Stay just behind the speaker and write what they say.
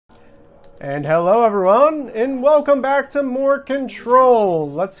And hello everyone, and welcome back to more Control.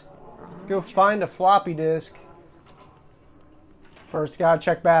 Let's go find a floppy disk. First, gotta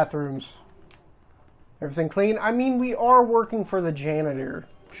check bathrooms. Everything clean? I mean, we are working for the janitor.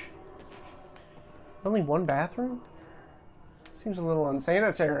 Only one bathroom? Seems a little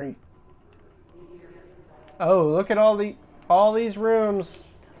unsanitary. Oh, look at all these rooms.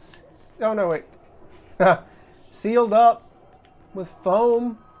 Oh no, wait. Sealed up with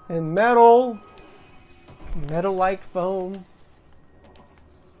foam and metal-like foam.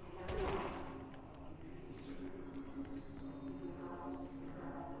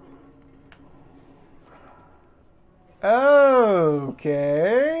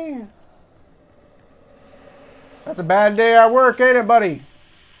 Okay. That's a bad day at work, ain't it, buddy?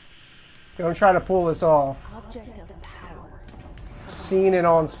 Gonna try to pull this off. Object of power. Seen it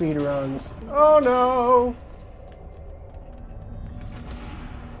on speedruns. Oh no!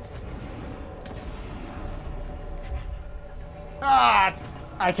 Ah!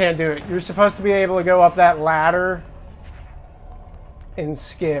 I can't do it. You're supposed to be able to go up that ladder and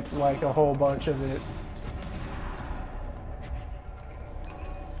skip like a whole bunch of it.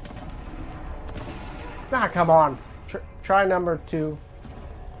 Ah, come on. Try number 2.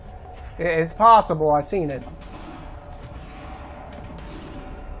 It's possible. I've seen it.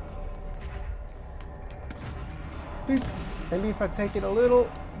 Maybe if I take it a little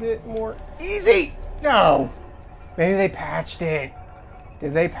bit more easy. No. Maybe they patched it.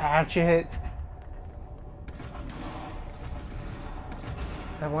 Did they patch it? Is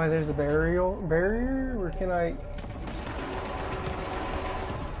that why there's a barrier? Or can I...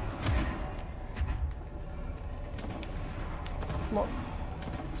 Come on.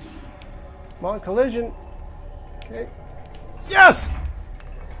 Come on, collision. Okay. Yes!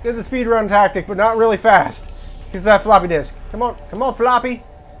 Did the speedrun tactic, but not really fast. Because of that floppy disk. Come on, floppy.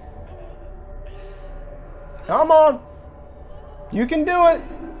 Come on. You can do it.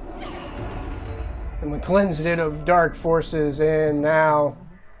 And we cleansed it of dark forces, and now...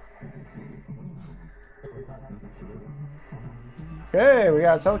 Okay, we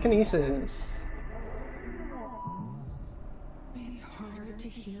got telekinesis. It's harder to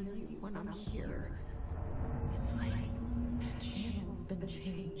hear you when I'm here. It's like the channel's been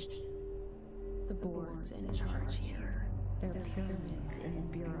changed. The board's in charge here. Their pyramids in the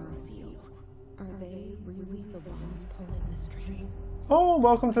Bureau seal. Are they really the ones pulling the strings? Oh,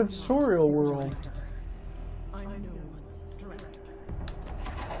 welcome to the tutorial world. I'm no one's director.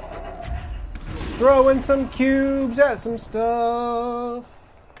 Throwing some cubes at some stuff.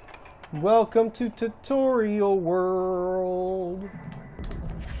 Welcome to tutorial world.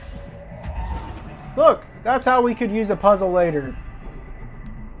 Look, that's how we could use a puzzle later.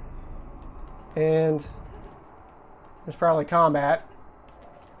 And there's probably combat.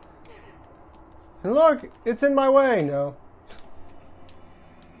 And look, it's in my way. No.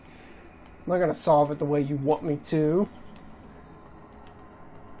 I'm not going to solve it the way you want me to.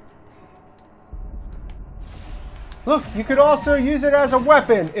 Look, you could also use it as a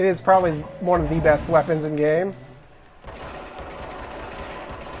weapon. It is probably one of the best weapons in game.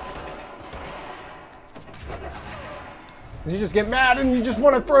 You just get mad and you just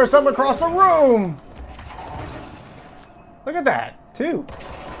want to throw something across the room. Look at that, too.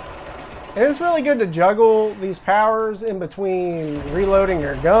 And it's really good to juggle these powers in between reloading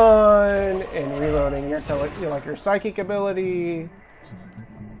your gun and reloading your your psychic ability.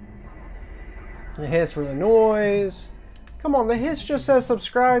 The hiss for the noise. Come on, the hiss just says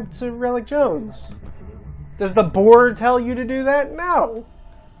subscribe to Relic Jones. Does the board tell you to do that? No.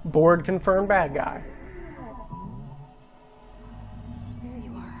 Board confirmed bad guy. There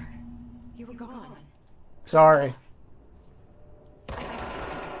you are. You were gone. Sorry.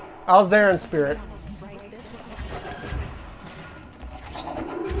 I was there in spirit.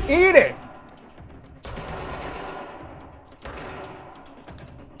 Eat it!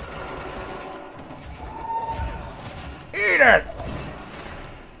 Eat it!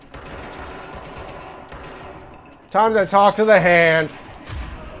 Time to talk to the hand.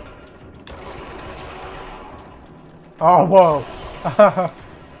 Oh, whoa.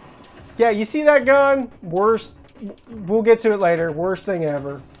 Yeah, you see that gun? Worst. We'll get to it later. Worst thing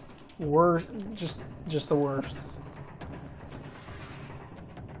ever. Worst. Just the worst.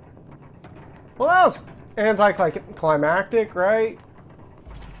 Well, that was anticlimactic, right?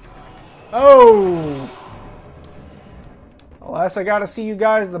 Oh! The less I gotta see you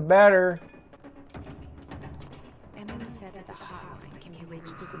guys, the better. Emily said that the hotline can be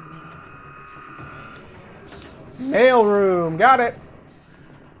reached through the mail. Mail room, got it.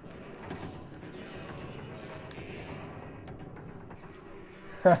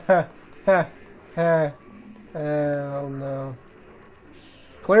 Heh. Heh. Oh no.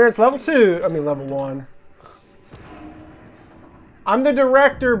 Clearance level 2. I mean level 1. I'm the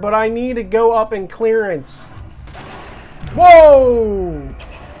director, but I need to go up in clearance. Whoa!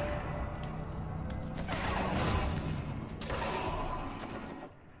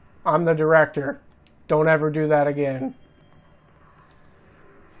 I'm the director. Don't ever do that again.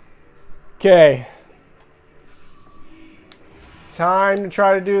 Okay. Time to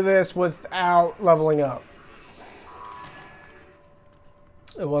try to do this without leveling up.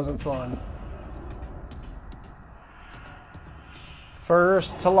 It wasn't fun.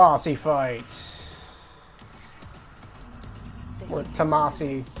 First Talasi fight. Or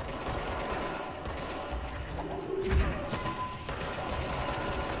Tamasi.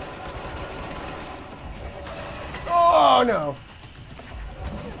 Oh no.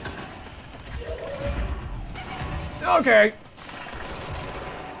 Okay.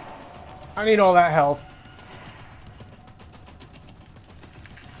 I need all that health.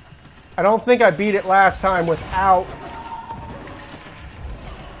 I don't think I beat it last time without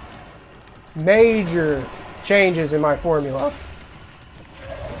major changes in my formula.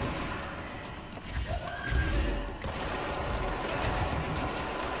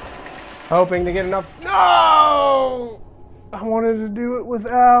 Hoping to get enough. No! I wanted to do it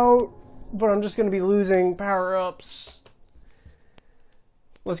without, but I'm just going to be losing power-ups.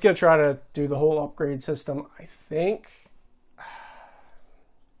 Let's go try to do the whole upgrade system, I think.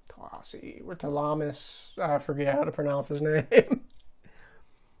 Talasi, or Talamis. I forget how to pronounce his name.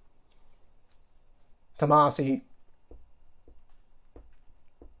 Tamasi.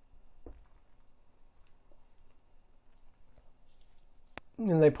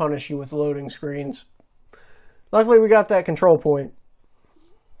 And they punish you with loading screens. Luckily, we got that control point.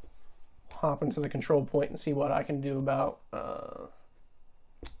 Hop into the control point and see what I can do about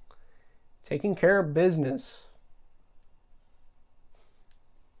taking care of business.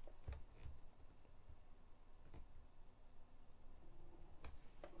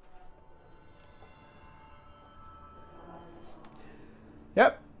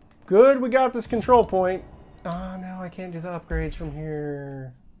 Yep. Good, we got this control point. Oh no, I can't do the upgrades from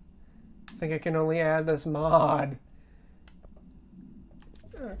here. I think I can only add this mod.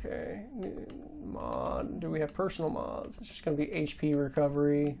 Okay. Mod. Do we have personal mods? It's just going to be HP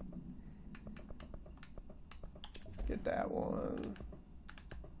recovery. Get that one.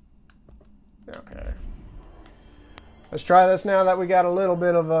 Okay. Let's try this now that we got a little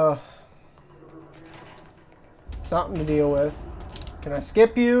bit of something to deal with. Can I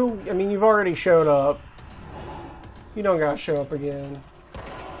skip you? I mean, you've already showed up. You don't gotta show up again.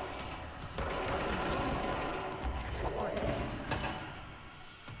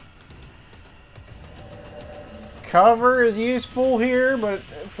 Cover is useful here, but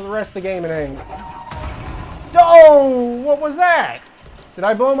for the rest of the game it ain't. Oh! What was that? Did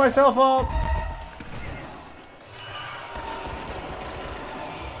I blow myself up?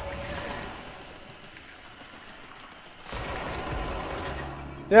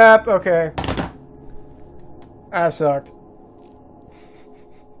 Yep, okay. That sucked.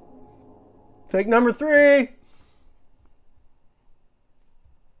 Take number 3.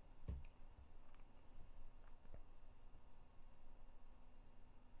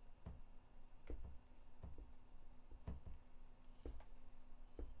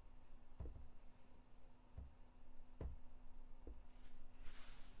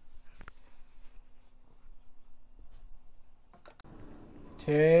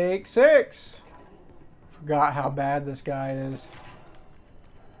 Take 6. Forgot how bad this guy is.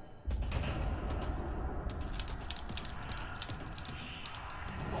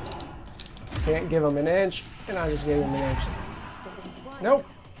 Can't give him an inch, and I just gave him an inch. Nope.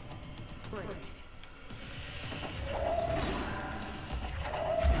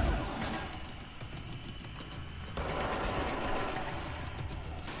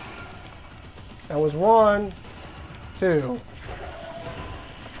 That was 1, 2.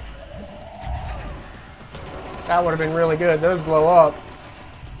 That would have been really good. Those blow up.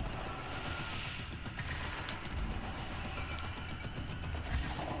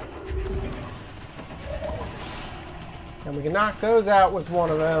 And we can knock those out with one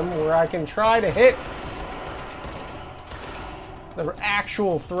of them, where I can try to hit the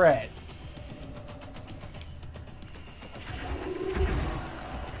actual threat.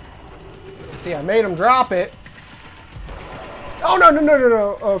 See, I made him drop it. Oh, no, no, no, no,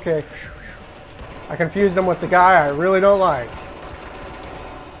 no. Okay. I confused him with the guy I really don't like.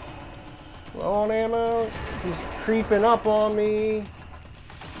 Low on ammo. He's creeping up on me.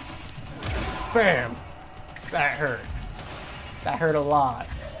 Bam. That hurt. That hurt a lot.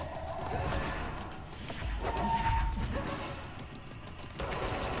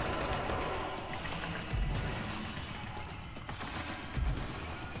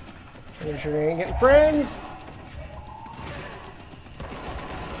 Make sure you ain't getting friends.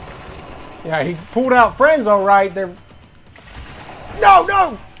 Yeah, he pulled out friends all right. They're... No,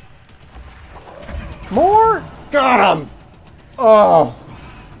 no! More? Got him! Oh.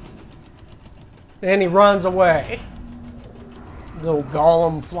 Then he runs away. Little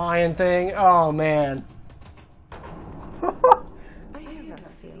golem flying thing. Oh, man. I have a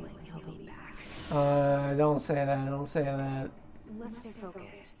feeling he'll be back. Don't say that. Don't say that. Let's stay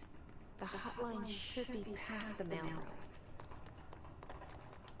focused. The hotline should be past the mail room.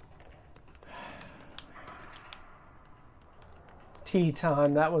 Tea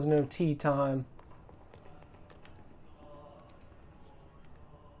time. That was no tea time.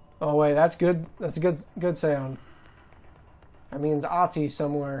 Oh wait, that's good. That's a good sound. That means Ati's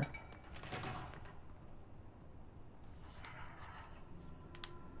somewhere.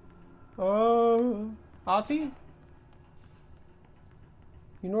 Ati?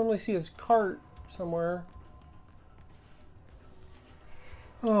 You normally see his cart somewhere.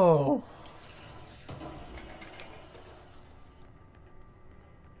 Oh.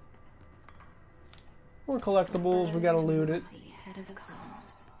 More collectibles, we gotta loot it. Head of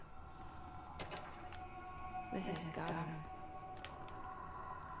comms. The head's got him.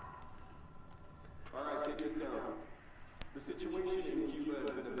 Alright, take this down. The situation in Cuba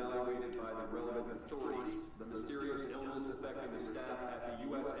has been evaluated by the relevant authorities. The mysterious illness affecting the staff at the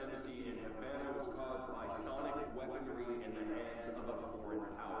U.S. Embassy in Havana was caused by sonic weaponry in the hands of a foreign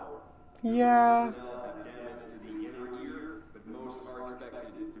power. Yeah. Personnel have damage to the inner ear, but most are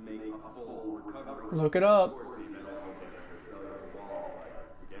expected to make a full recovery. Look it up. Of course, the event also damages their cellular walls,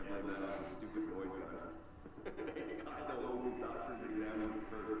 but we can't blame that on some stupid noise gun. I know the doctors examined it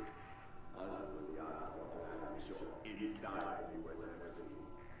first. Honestly, the odds of what happened show inside the U.S. Embassy.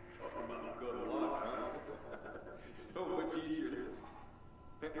 Talk about good luck, huh? So much easier.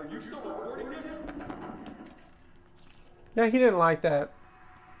 Hey, are you still recording this? Yeah, he didn't like that.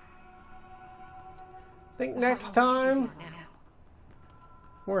 I think next time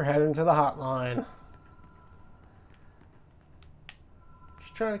we're heading to the hotline.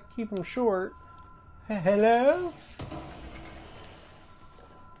 Just trying to keep him short. Hello?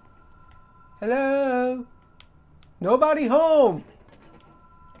 Hello? Nobody home.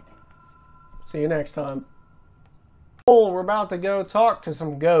 See you next time. Oh, we're about to go talk to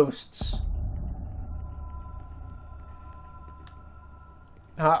some ghosts.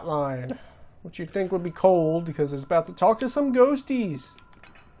 Hotline. Which you'd think would be cold because it's about to talk to some ghosties.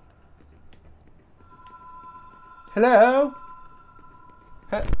 Hello?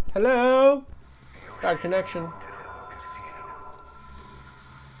 Hello? Got a connection.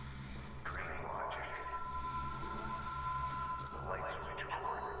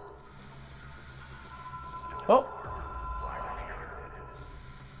 Oh.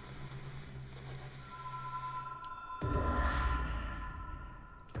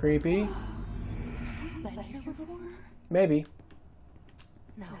 Creepy. Been here before? Maybe.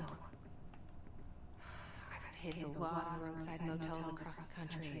 No. I've stayed at a lot of roadside motels across the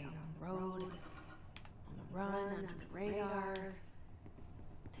country. On the road, on the run, under the radar.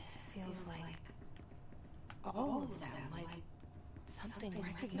 This feels like all of them, like something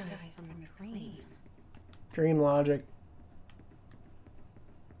recognized from a dream. Dream logic.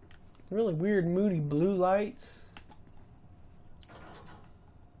 Really weird, moody blue lights.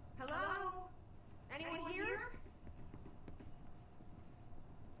 Hello? Anyone here?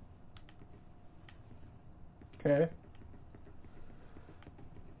 Okay.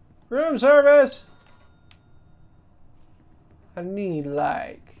 Room service! I need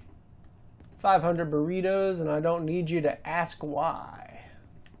like 500 burritos and I don't need you to ask why.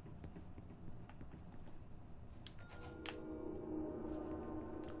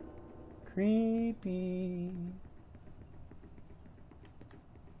 Creepy.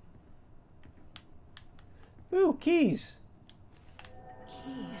 Ooh, keys.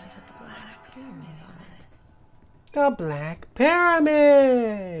 Key has a black pyramid on it. The Black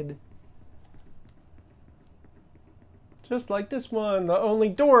Pyramid! Just like this one, the only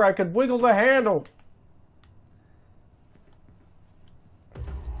door I could wiggle the handle.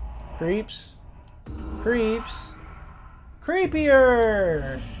 Creeps. Creeps.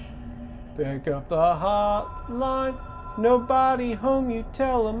 Creepier! Pick up the hotline. Nobody home, you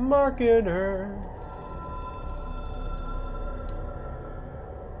tell a marketer.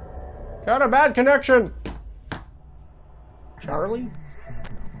 Got a bad connection. Charlie?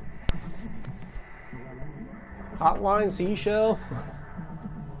 Hotline seashell?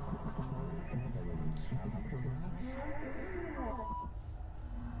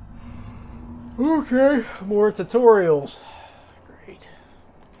 Okay, more tutorials. Great.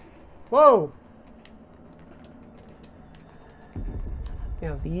 Whoa!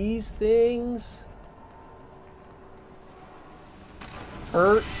 Now these things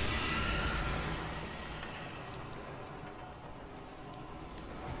hurt.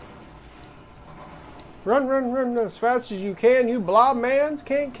 Run, run, run as fast as you can. You blob mans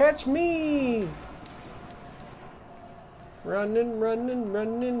can't catch me. Running, running,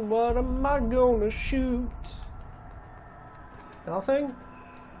 running. What am I gonna shoot? Nothing?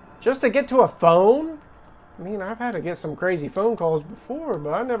 Just to get to a phone? I mean, I've had to get some crazy phone calls before,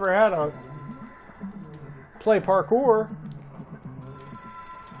 but I never had to play parkour.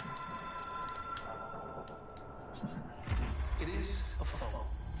 It is a phone.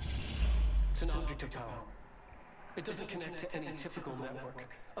 It's an object of power. It doesn't connect to any typical network.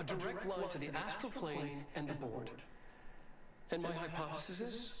 A direct line to the astral plane and the board. And my hypothesis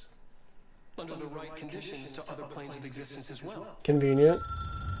is, under the right conditions, to other planes of existence as well. Convenient.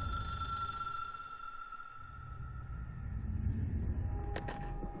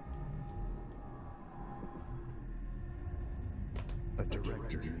 A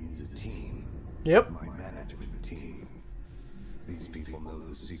director needs a team. Yep. My management team. These people know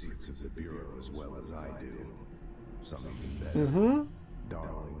the secrets of the Bureau as well as I do. Some even better.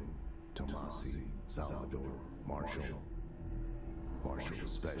 Darling, Tomasi, Salvador, Marshall. Marshall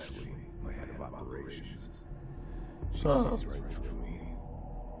especially, my head of operations. She sees right through me.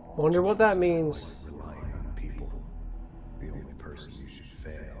 Wonder what that means. Relying on people. The only person you should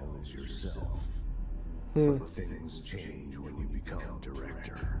fail is yourself. But things change when you become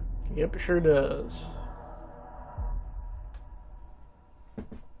director. Yep, sure does.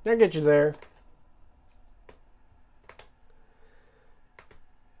 I'll get you there.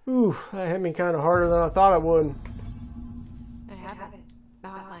 Ooh, that hit me kind of harder than I thought it would. I have it.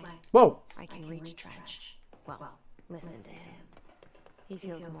 Outline. Whoa! I can reach Trench. Well, listen to him. He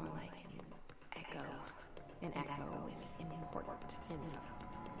feels more like an echo with important info.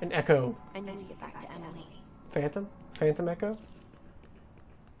 An echo. I need to get back to Emily. Phantom? Phantom echo?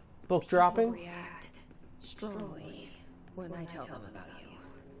 Book dropping? React strongly when I tell them about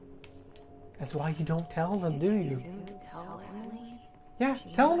you. That's why you don't tell them, do you? Soon tell Emily. Yeah,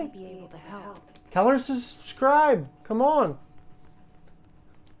 She tell might me. be able to help. Tell her to subscribe. Come on.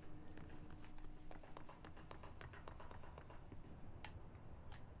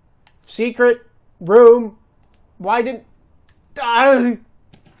 Secret room. Why didn't...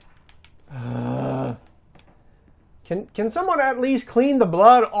 Can someone at least clean the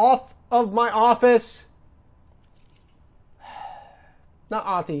blood off of my office? Not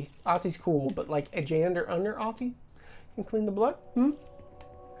Ati. Ati's cool, but like a janitor under Ati can clean the blood?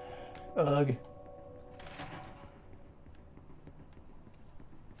 Ugh.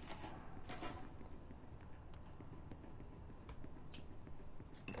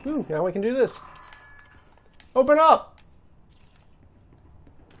 Ooh, now we can do this. Open up!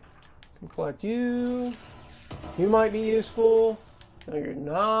 Can collect you. You might be useful. No, you're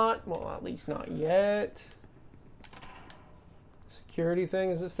not. Well, at least not yet. Security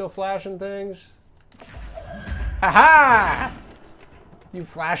thing, is it still flashing things? Ha-ha! You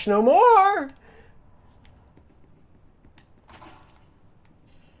flash no more!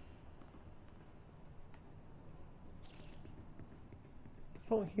 I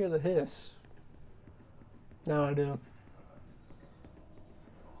don't hear the hiss. Now I do.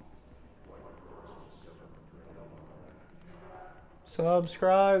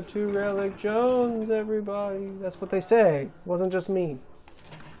 Subscribe to Relic Jones, everybody. That's what they say. It wasn't just me.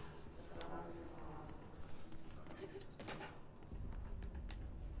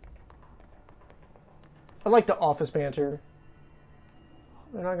 I like the office banter.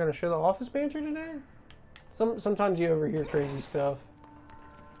 They're not going to show the office banter today? Sometimes you overhear crazy stuff.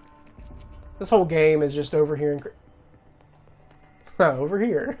 This whole game is just overhearing... over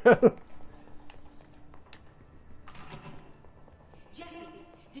here. Jesse,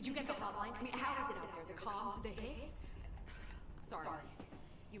 did you get the hotline? I mean, how is it out there? The comms, the hiss? Sorry,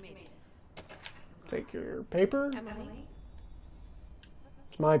 you made it. Take your paper. Emily?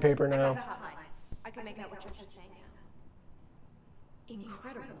 It's my paper I got now. the hotline. I can make out what Trench is saying now.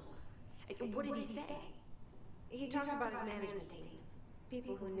 Incredible. What did he say? He talked about his management team.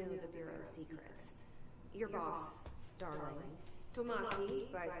 People who knew the Bureau's secrets. Your boss, darling.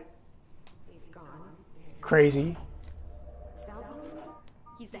 Tomasi, but he's gone. Crazy. Salvador?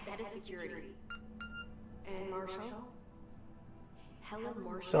 He's the head of security. And Marshall? Helen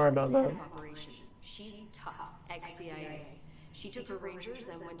Marshall. Sorry about is that. head of operations. She's tough, ex-CIA. She took her Rangers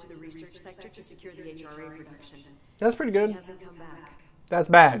and went to the research sector to secure the HRA production. That's pretty He good. hasn't come back. That's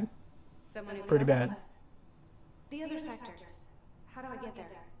bad. Someone who Pretty knows. bad. The other sectors. How do I get there?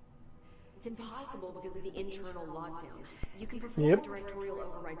 It's impossible because of the internal lockdown. You can perform a directorial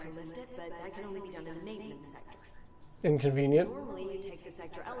override to lift it, but that can only be done in the maintenance sector. Inconvenient. Normally, you take the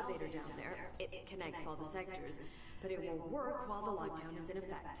sector elevator down there. It connects all the sectors, but it won't work while the lockdown is in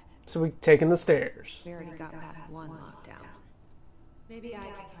effect. So we taking the stairs. We already got past one lockdown. Maybe I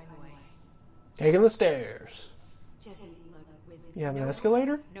can find a way. Taking the stairs. Jesse, look, with You have an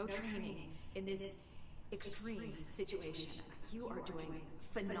escalator? no training in this extreme situation, you are doing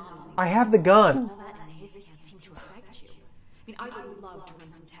phenomenally. I have the gun. All that and his can't seem to affect you. I mean, I would love to run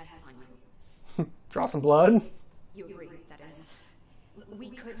some tests on you. Draw some blood. You agree, that is. We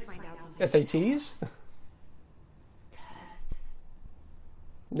could find out something. SATs? Tests.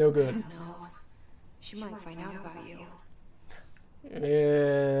 No good. No. She might find out about you.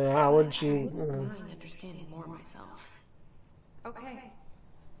 How would she? I wouldn't mind understanding more myself. Okay.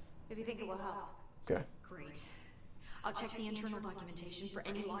 If you think it will help. Okay. Great. I'll check the internal documentation for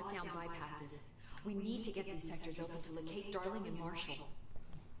any lockdown bypasses. We need to get these sectors open to locate Darling and Marshall.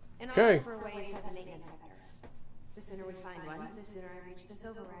 And I'll Okay. look for a way inside the maintenance sector. The sooner we find one, the sooner I reach this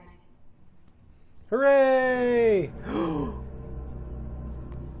override. Hooray!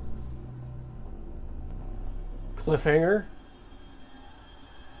 Cliffhanger.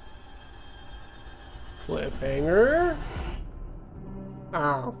 Cliffhanger.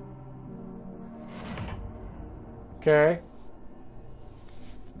 Ow. Okay.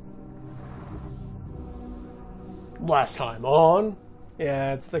 Last time on.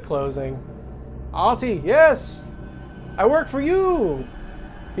 Yeah, it's the closing. Alti, yes! I work for you!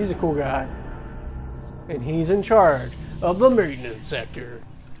 He's a cool guy. And he's in charge of the maintenance sector.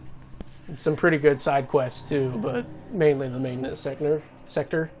 And some pretty good side quests too, but mainly the maintenance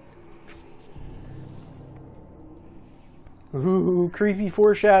sector. Ooh, creepy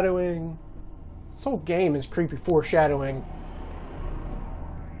foreshadowing. This whole game is creepy foreshadowing.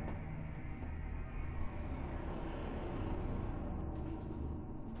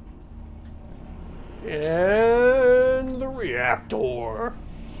 And the reactor.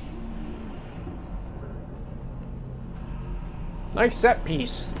 Nice set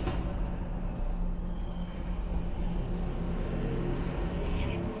piece.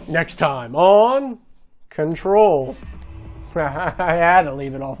 Next time on Control. I had to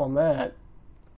leave it off on that.